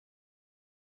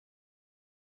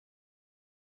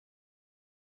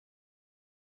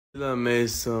I made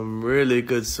some really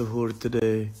good suhoor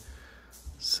today.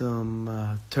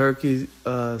 Some turkey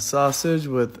sausage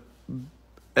with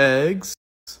eggs,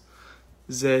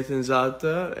 zeyt and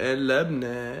za'atar, and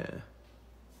lebna.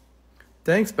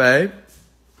 Thanks, babe.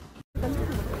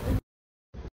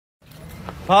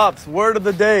 Pops, word of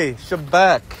the day,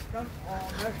 Shabak.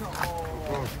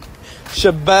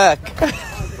 Shabak.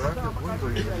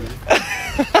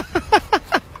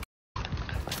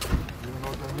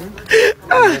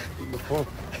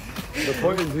 The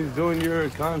point is he's doing your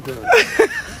content.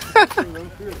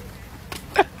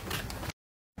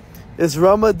 It's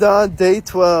Ramadan day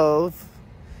 12,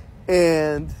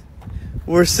 and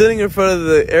we're sitting in front of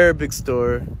the Arabic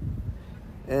store,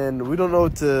 and we don't know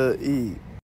what to eat.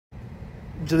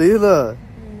 Jalila,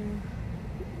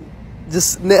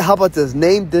 how about this?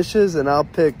 Name dishes, and I'll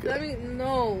pick. I mean,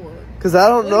 no. Cause I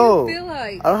don't know. What do you feel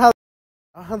like? I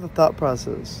don't have the thought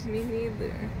process. Me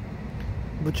neither.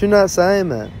 But you're not saying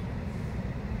that.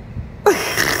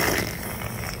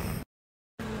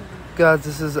 Guys,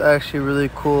 this is actually really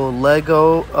cool.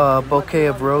 Lego bouquet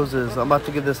of roses. I'm about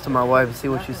to give this to my wife and see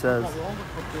what she says.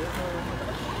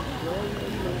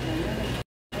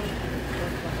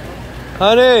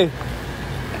 Honey,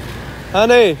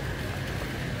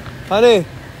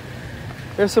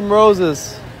 here's some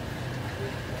roses.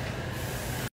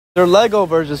 They're Lego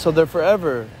versions, so they're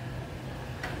forever.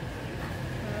 Oh,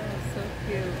 so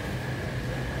cute.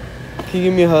 Can you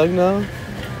give me a hug now?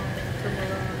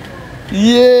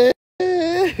 Yeah,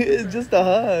 it's just a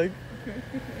hug.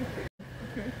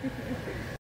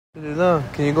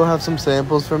 Can you go have some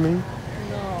samples for me?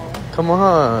 No. Come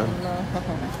on. No.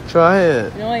 Try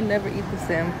it. You know I never eat the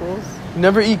samples. You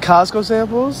never eat Costco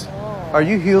samples? No. Are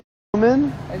you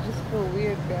human? I just feel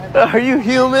weird grabbing Are you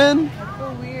human? I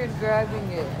feel weird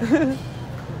grabbing it.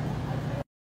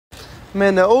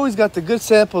 Man, they always got the good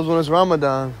samples when it's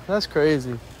Ramadan. That's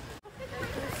crazy.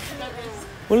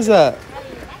 What is that?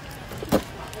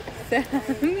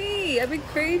 Sammy, I've been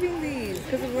craving these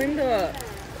because of Linda.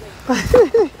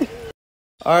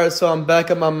 Alright, so I'm back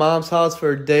at my mom's house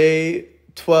for day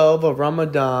 12 of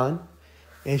Ramadan.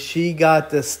 And she got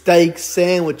the steak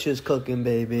sandwiches cooking,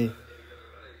 baby.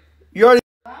 You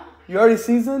already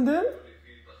seasoned it?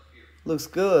 Looks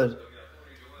good.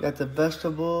 Got the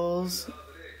vegetables,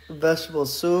 vegetable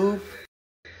soup,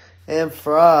 and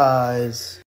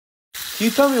fries. Can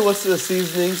you tell me what's the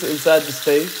seasonings inside the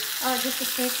steak? Just the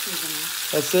steak seasoning.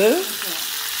 That's it? Okay.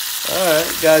 Alright,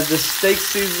 guys, the steak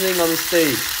seasoning on the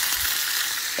steak.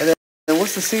 And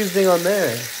what's the seasoning on there?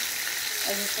 I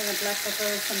just want a black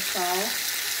pepper, some salt,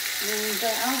 and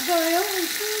olive oil, and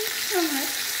some turmeric.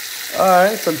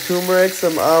 Alright, some turmeric,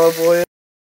 some olive oil.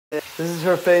 This is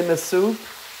her famous soup.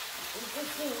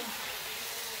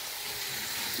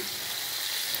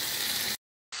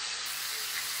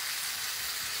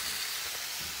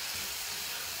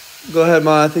 Go ahead,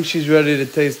 Ma. I think she's ready to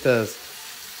taste test.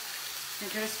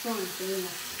 Get a spoon, Selena.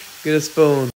 Get a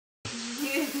spoon.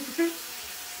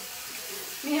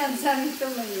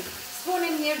 Spoon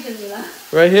in here, Jamila.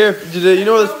 Right here. You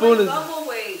know where the spoon is? Bubble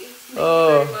weight. Thank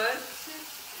Oh. you very much.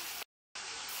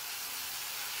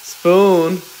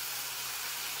 Spoon.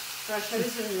 What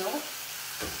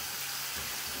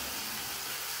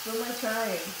What am I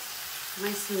trying?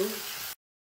 My soup.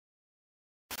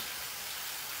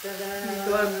 You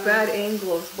have bad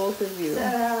angles, both of you.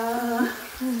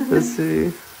 Let's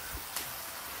see.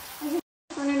 I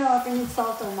want to know if I need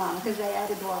salt or not, because I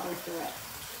added water to it.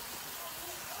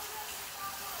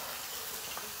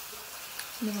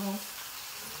 No.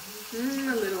 A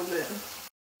little bit.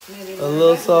 Maybe A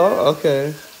little salt?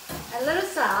 Okay. A little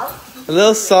salt. A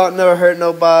little salt never hurt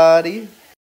nobody.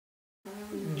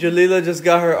 Jalila just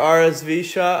got her RSV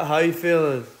shot. How you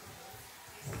feeling?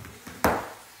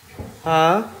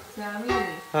 Huh? Sammy,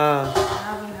 Huh? I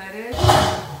have a headache.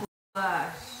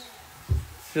 Flash.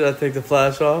 Should I take the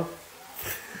flash off?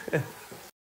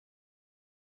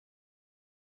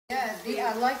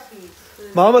 Yeah, I like these.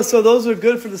 Mama, so those are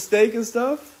good for the steak and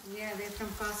stuff? Yeah, they're from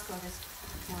Costco, this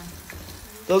one.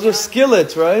 Those are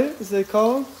skillets, right? Is they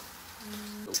called?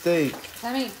 Steak.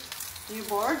 Sammy, you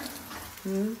bored?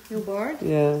 You bored?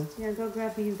 Yeah. Yeah, go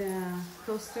grab me the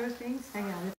toaster things. Hang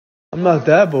on. I'm not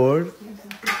that bored.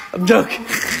 I'm joking.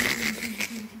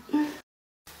 Oh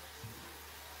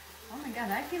my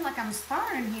God, I feel like I'm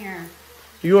starring here.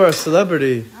 You are a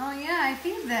celebrity. Oh yeah, I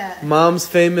feel that. Mom's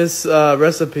famous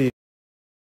recipes.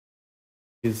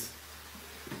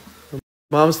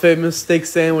 Mom's famous steak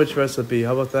sandwich recipe.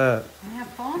 How about that? I have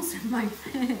phones in my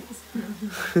face.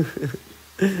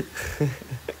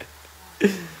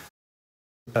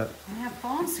 I have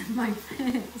phones in my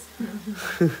face.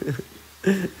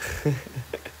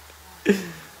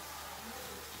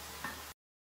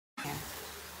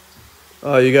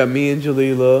 Oh, you got me and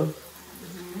Jalila.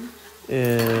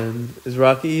 And is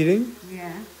Rocky eating?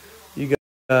 Yeah. You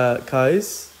got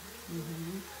Kais.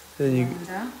 Then you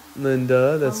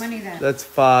Linda. How many then? That's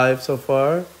 5 so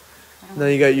far. Now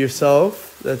you got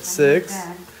yourself. That's 6.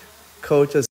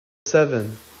 Coach has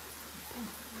 7.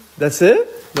 That's it?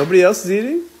 Nobody else is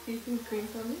eating? Eating cream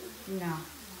for me? No.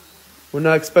 We're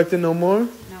not expecting no more? No,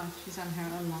 she's on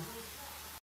her own now.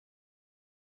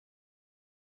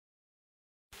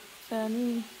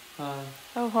 Sammy,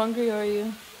 how hungry are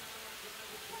you?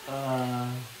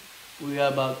 We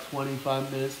got about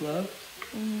 25 minutes left.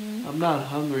 I'm not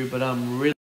hungry, but I'm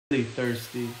really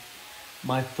thirsty.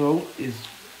 My throat is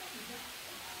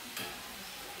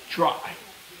dry.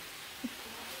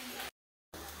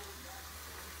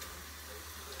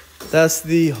 That's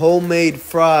the homemade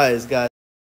fries, guys.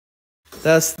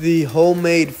 That's the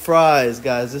homemade fries,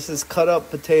 guys. This is cut up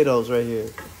potatoes right here.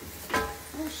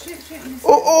 Oh, shit.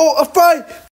 Oh, a fry!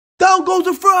 Down goes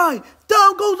a fry!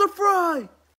 Down goes a fry!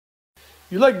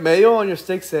 You like mayo on your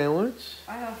steak sandwich?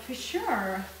 For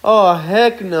sure. Oh,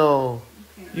 heck no.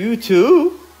 Okay. You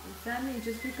too? Sammy,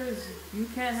 just because you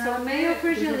can't So have mayo it,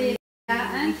 for doesn't Jalila mean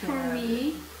and you for can have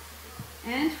me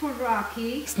and for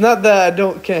Rocky. It's not that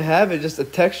I can't have it, just the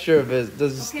texture of it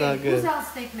does Okay, not who's good.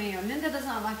 else take mayo? Linda does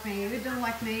not like mayo. You don't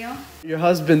like mayo? Your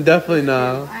husband definitely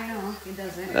not. I know, he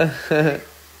doesn't.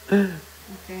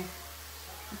 Okay.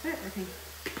 That's it, I think.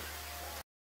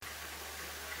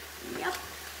 Yep.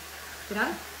 Got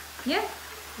it? Yeah.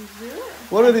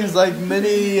 What are these, like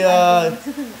mini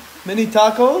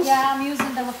tacos? Yeah, I'm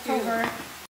using the leftover.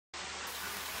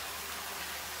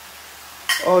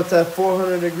 Oh, it's at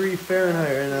 400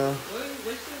 Fahrenheit right now.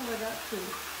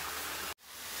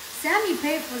 Sammy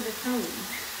paid for the food.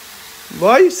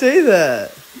 Why you say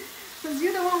that? Because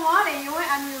you're the one wanting. You went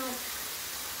and you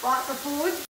bought the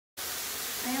food.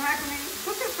 And you're like,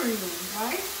 cook it for you,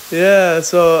 right? Yeah,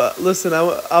 so listen,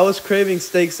 I was craving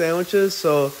steak sandwiches,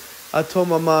 so I told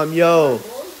my mom, yo,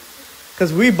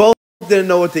 because we both didn't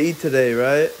know what to eat today,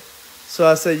 right? So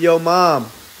I said, yo, Mom,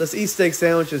 let's eat steak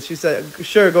sandwiches. She said,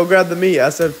 sure, go grab the meat. I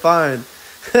said, fine.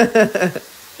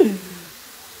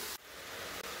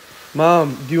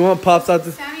 Mom, do you want Pops out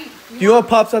the... Sammy, Do you want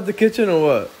Pops out the kitchen or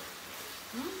what?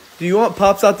 Do you want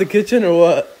Pops out the kitchen or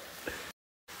what?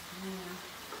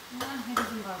 No, he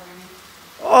doesn't bother me.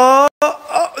 Oh,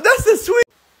 that's the sweet...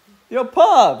 Yo,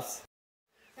 Pops.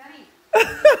 Sammy,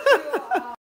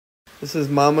 This is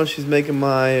Mama. She's making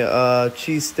my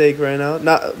cheese steak right now.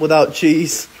 Not without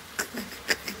cheese.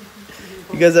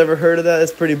 You guys ever heard of that?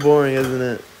 It's pretty boring, isn't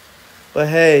it? But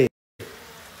hey,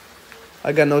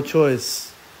 I got no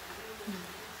choice.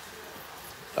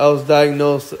 I was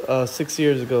diagnosed 6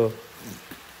 years ago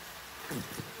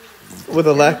with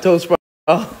a lactose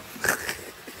problem.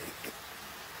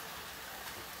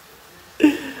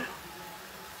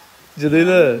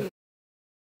 Jalila.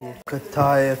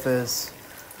 Katayef is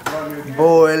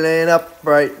boiling up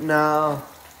right now.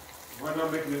 Why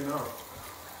not making it now?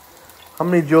 How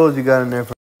many joules you got in there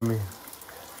for me?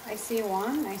 I see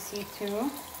 1, I see 2.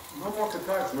 No more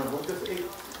Qatars, man. What just ate?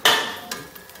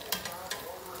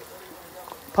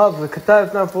 Pops, the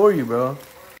katayef's not for you, bro.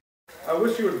 I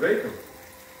wish you would bake them.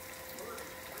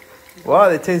 Wow,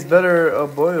 they taste better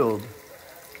boiled.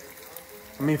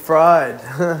 I mean, fried.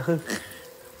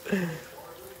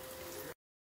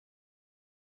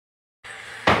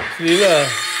 Jalila.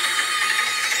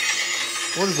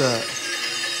 What is that?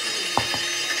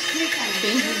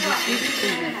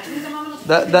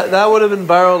 That would have been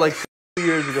viral like 2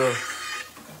 years ago.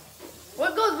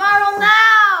 What goes viral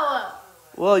now?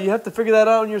 Well, you have to figure that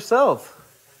out on yourself.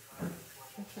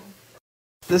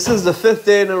 This is the 5th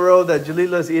day in a row that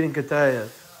Jalila's eating katayef.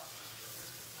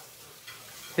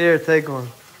 Here, take one.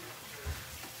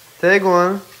 Take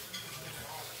one.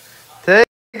 Take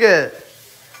it.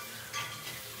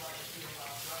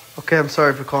 Okay, I'm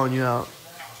sorry for calling you out.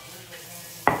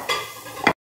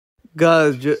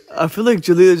 Guys, I feel like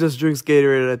Jalila just drinks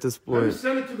Gatorade at this Let me point.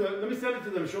 send it to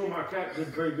them. Show them our cat did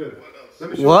very good. Let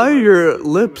me show Why them are your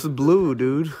lips blue,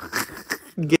 dude?